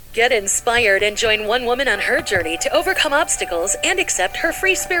Get inspired and join one woman on her journey to overcome obstacles and accept her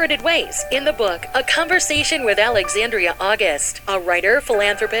free-spirited ways in the book, A Conversation with Alexandria August. A writer,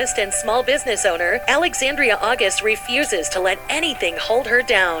 philanthropist, and small business owner, Alexandria August refuses to let anything hold her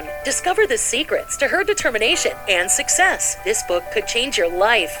down. Discover the secrets to her determination and success. This book could change your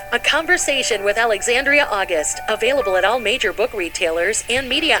life. A Conversation with Alexandria August, available at all major book retailers and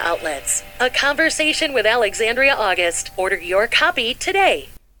media outlets. A Conversation with Alexandria August. Order your copy today.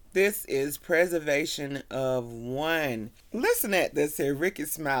 This is Preservation of One. Listen at this here. Ricky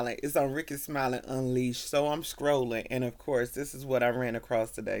Smiley. It's on Ricky Smiley Unleashed. So I'm scrolling. And of course, this is what I ran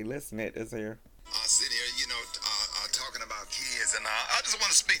across today. Listen at this here. Sitting here, talking about kids. And I just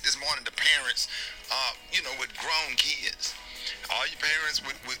want to speak this morning to parents, with grown kids. All you parents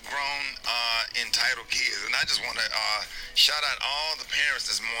with grown, entitled kids. And I just want to shout out all the parents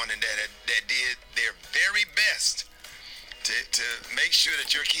this morning that did their very best to make sure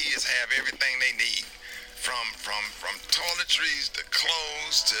that your kids have everything they need, from toiletries to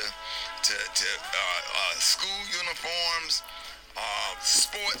clothes to school uniforms,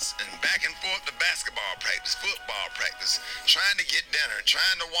 sports, and back and forth to basketball practice, football practice, trying to get dinner,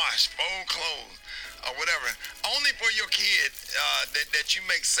 trying to wash, fold clothes, or whatever, only for your kid that you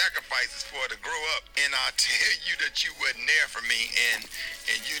make sacrifices for to grow up. And I tell you that you wasn't there for me, and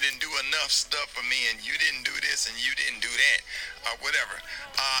you didn't do enough stuff for me, and you didn't do this, and you didn't do that, whatever.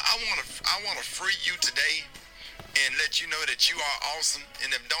 I want to free you today and let you know that you are awesome. And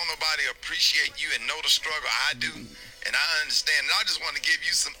if don't nobody appreciate you and know the struggle I do, and I understand, and I just want to give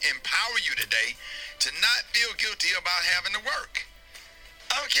you empower you today to not feel guilty about having to work.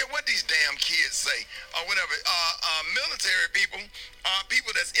 I don't care what these damn kids say or whatever. Military people,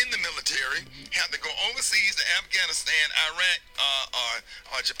 people that's in the military have to go overseas to Afghanistan, Iraq,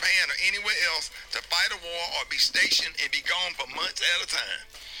 or Japan or anywhere else to fight a war or be stationed and be gone for months at a time.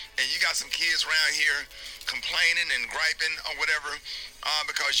 And you got some kids around here complaining and griping or whatever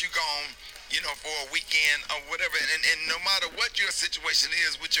because you gone, for a weekend or whatever. And no matter what your situation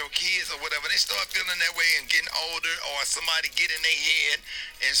is with your kids or whatever, they start feeling that way and getting older, or somebody get in their head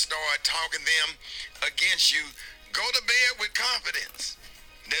and start talking them against you. Go to bed with confidence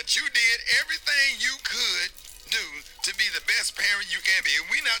that you did everything you could do to be the best parent you can be.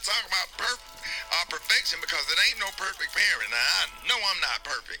 And we're not talking about perfection, because it ain't no perfect parent. Now, I know I'm not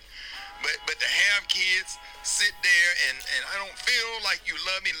perfect. But to have kids sit there and I don't feel like you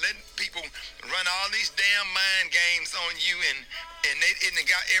love me, letting people run all these damn mind games on you, and they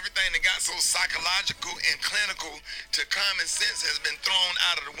got everything that got so psychological and clinical to common sense has been thrown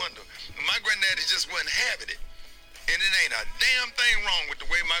out of the window. My granddaddy just wasn't having it. And it ain't a damn thing wrong with the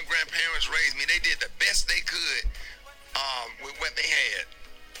way my grandparents raised me. They did the best they could with what they had.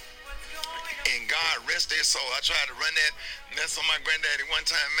 And God rest their soul. I tried to run that mess on my granddaddy one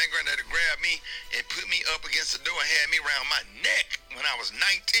time. My granddaddy grabbed me and put me up against the door and had me around my neck when I was 19.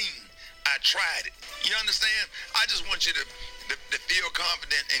 I tried it. You understand? I just want you to feel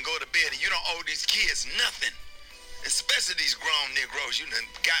confident and go to bed, and you don't owe these kids nothing. Especially these grown Negroes you done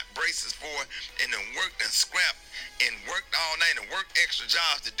got braces for and done worked and scrapped and worked all night and worked extra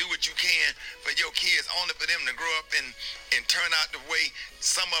jobs to do what you can for your kids, only for them to grow up and turn out the way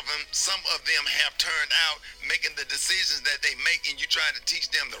some of them have turned out, making the decisions that they make, and you try to teach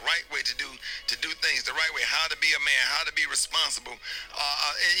them the right way to do things the right way, how to be a man, how to be responsible,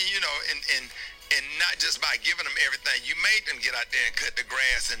 and not just by giving them everything. You made them get out there and cut the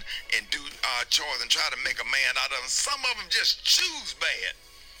grass and do chores and try to make a man out of them. Some of them just choose bad.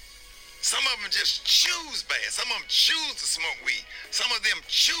 Some of them just choose bad. Some of them choose to smoke weed. Some of them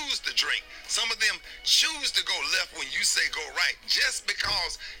choose to drink. Some of them choose to go left when you say go right, just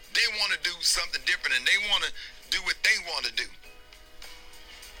because they want to do something different and they want to do what they want to do.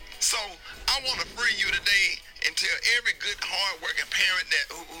 So I want to free you today and tell every good, hard-working parent that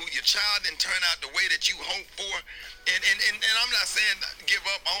who your child didn't turn out the way that you hoped for. And I'm not saying give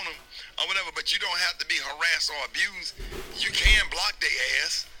up on them or whatever, but you don't have to be harassed or abused. You can block their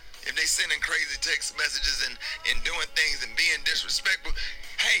ass if they sending crazy text messages and doing things and being disrespectful.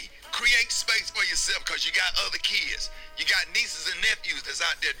 Hey, create space for yourself, because you got other kids. You got nieces and nephews that's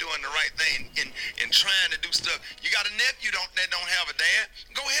out there doing the right thing and trying to do stuff. You got a nephew that don't have a dad.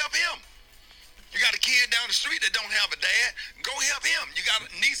 Go help him. You got a kid down the street that don't have a dad. Go help him. You got a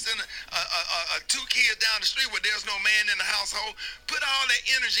niece and two kids down the street where there's no man in the household. Put all that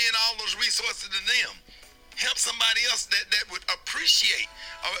energy and all those resources to them. Help somebody else that would appreciate,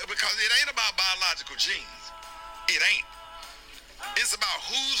 because it ain't about biological genes. It ain't. It's about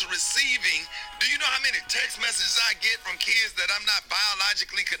who's receiving. Do you know how many text messages I get from kids that I'm not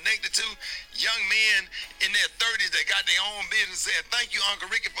biologically connected to? Young men in their 30s that got their own business saying, thank you, Uncle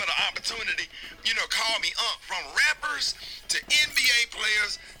Ricky, for the opportunity. Call me Unc. From rappers to NBA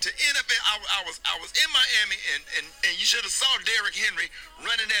players to NFL. I was in Miami and you should have saw Derrick Henry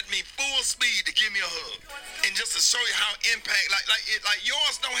running at me full speed to give me a hug. And just to show you how impact, like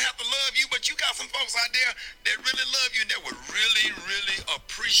yours don't have to love you, but you got some folks out there that really love you and that would really, really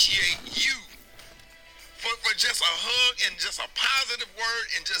appreciate you for just a hug and just a positive word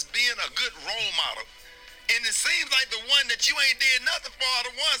and just being a good role model. And it seems like the one that you ain't did nothing for are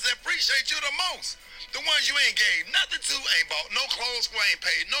the ones that appreciate you the most. The ones you ain't gave nothing to, ain't bought no clothes for, ain't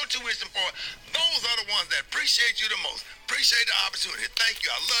paid no tuition for. Those are the ones that appreciate you the most. Appreciate the opportunity. Thank you.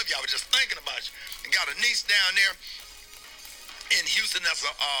 I love you. I was just thinking about you. And got a niece down there in Houston that's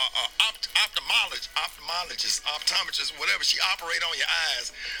a optometrist, whatever. She operate on your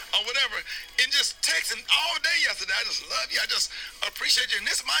eyes or whatever. And just texting all day yesterday. I just love you. I just appreciate you. And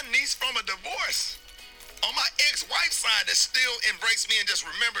this is my niece from a divorce. On my ex-wife's side that still embraced me and just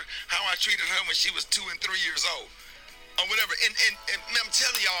remembered how I treated her when she was 2 and 3 years old. Or whatever. And I'm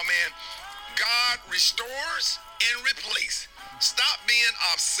telling y'all, man, God restores and replaces. Stop being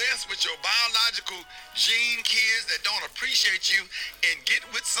obsessed with your biological gene kids that don't appreciate you and get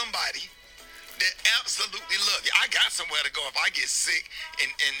with somebody that absolutely love you. I got somewhere to go if I get sick and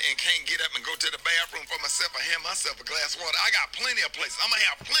can't get up and go to the bathroom for myself or hand myself a glass of water. I got plenty of places. I'm going to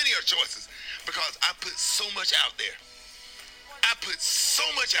have plenty of choices because I put so much out there.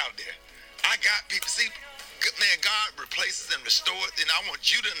 I got people. See, man, God replaces and restores, and I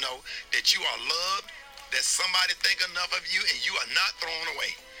want you to know that you are loved, that somebody think enough of you, and you are not thrown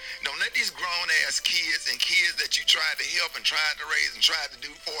away. Don't let these grown-ass kids and kids that you tried to help and tried to raise and tried to do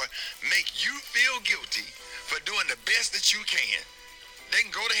for make you feel guilty for doing the best that you can. They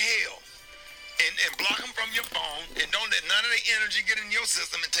can go to hell and block them from your phone, and don't let none of their energy get in your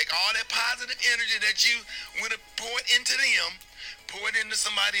system, and take all that positive energy that you would have poured into them, pour it into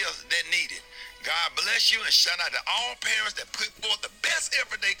somebody else that need it. God bless you, and shout out to all parents that put forth the best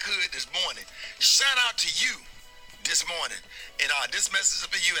effort they could this morning. Shout out to you this morning. And this message is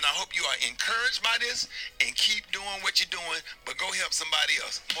for you, and I hope you are encouraged by this and keep doing what you're doing, but go help somebody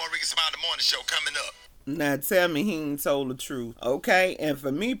else. More Ricky Smile the Morning Show coming up. Now tell me he ain't told the truth. Okay, and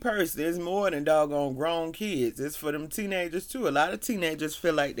for me personally, it's more than doggone grown kids. It's for them teenagers too. A lot of teenagers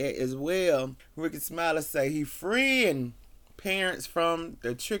feel like that as well. Ricky Smiley say he freeing parents from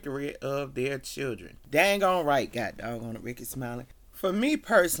the trickery of their children. Dang on right, god doggone it, Ricky Smiley. For me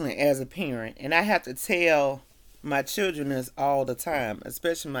personally as a parent, and I have to tell my children this all the time,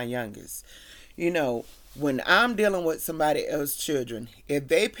 especially my youngest. When I'm dealing with somebody else's children, if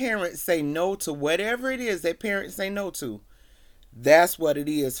they parents say no to whatever it is their parents say no to, that's what it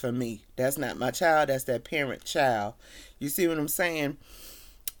is for me. That's not my child, that's that parent child. You see what I'm saying?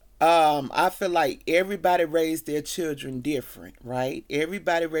 I feel like everybody raised their children different, right?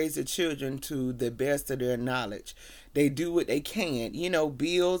 Everybody raised their children to the best of their knowledge. They do what they can,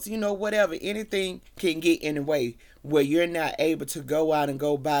 bills, whatever, anything can get in the way where you're not able to go out and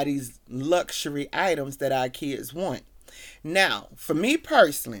go buy these luxury items that our kids want. Now, for me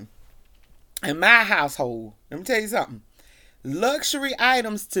personally, in my household, let me tell you something. Luxury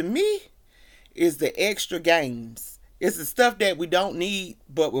items to me is the extra games. It's the stuff that we don't need,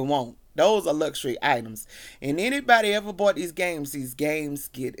 but we want. Those are luxury items. And anybody ever bought these games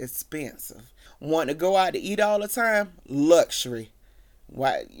get expensive. Want to go out to eat all the time? Luxury.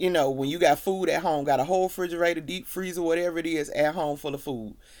 Why, when you got food at home, got a whole refrigerator, deep freezer, whatever it is at home full of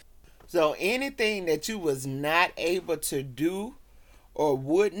food. So anything that you was not able to do or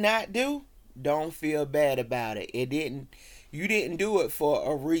would not do, don't feel bad about it. You didn't do it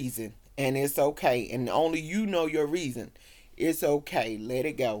for a reason, and it's okay. And only you know your reason. It's okay. Let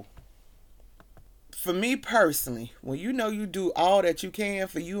it go. For me personally, when you know you do all that you can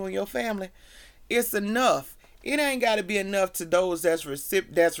for you and your family, it's enough. It ain't got to be enough to those that's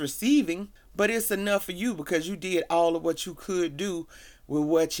receiving, but it's enough for you because you did all of what you could do with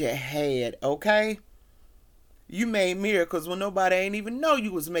what you had, okay? You made miracles when nobody ain't even know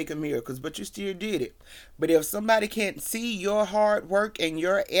you was making miracles, but you still did it. But if somebody can't see your hard work and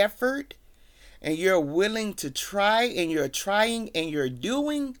your effort, and you're willing to try, and you're trying, and you're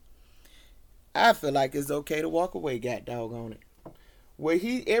doing, I feel like it's okay to walk away, god doggone it. Where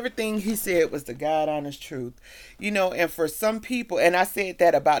everything he said was the God honest truth. And for some people, and I said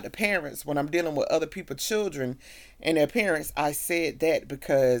that about the parents when I'm dealing with other people's children and their parents, I said that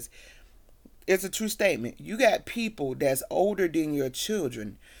because it's a true statement. You got people that's older than your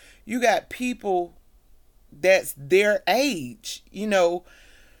children. You got people that's their age.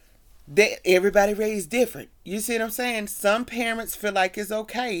 That everybody raised different. You see what I'm saying? Some parents feel like it's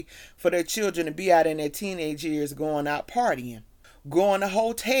okay for their children to be out in their teenage years going out partying, going to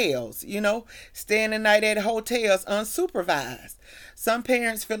hotels, staying the night at hotels unsupervised. Some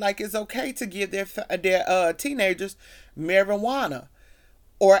parents feel like it's okay to give their teenagers marijuana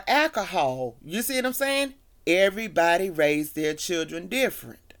or alcohol. You see what I'm saying? Everybody raised their children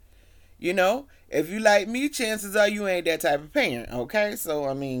different. If you like me, chances are you ain't that type of parent, okay? So,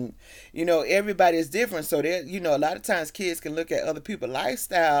 everybody is different. So, a lot of times kids can look at other people's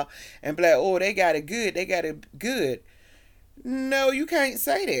lifestyle and be like, oh, they got it good. No, you can't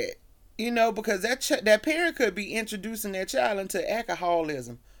say that, because that parent could be introducing their child into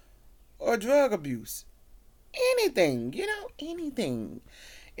alcoholism or drug abuse. Anything, anything.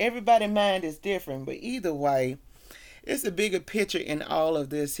 Everybody's mind is different, but either way, it's a bigger picture in all of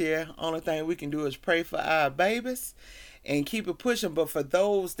this here. Only thing we can do is pray for our babies and keep it pushing. But for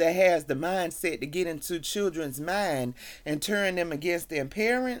those that has the mindset to get into children's mind and turn them against their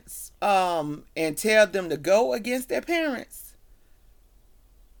parents, and tell them to go against their parents,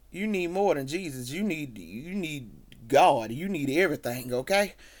 you need more than Jesus. You need God. You need everything,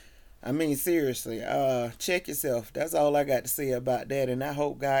 okay? Seriously, check yourself. That's all I got to say about that. And I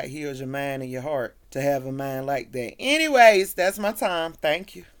hope God heals your mind and your heart to have a mind like that. Anyways, that's my time.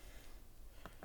 Thank you.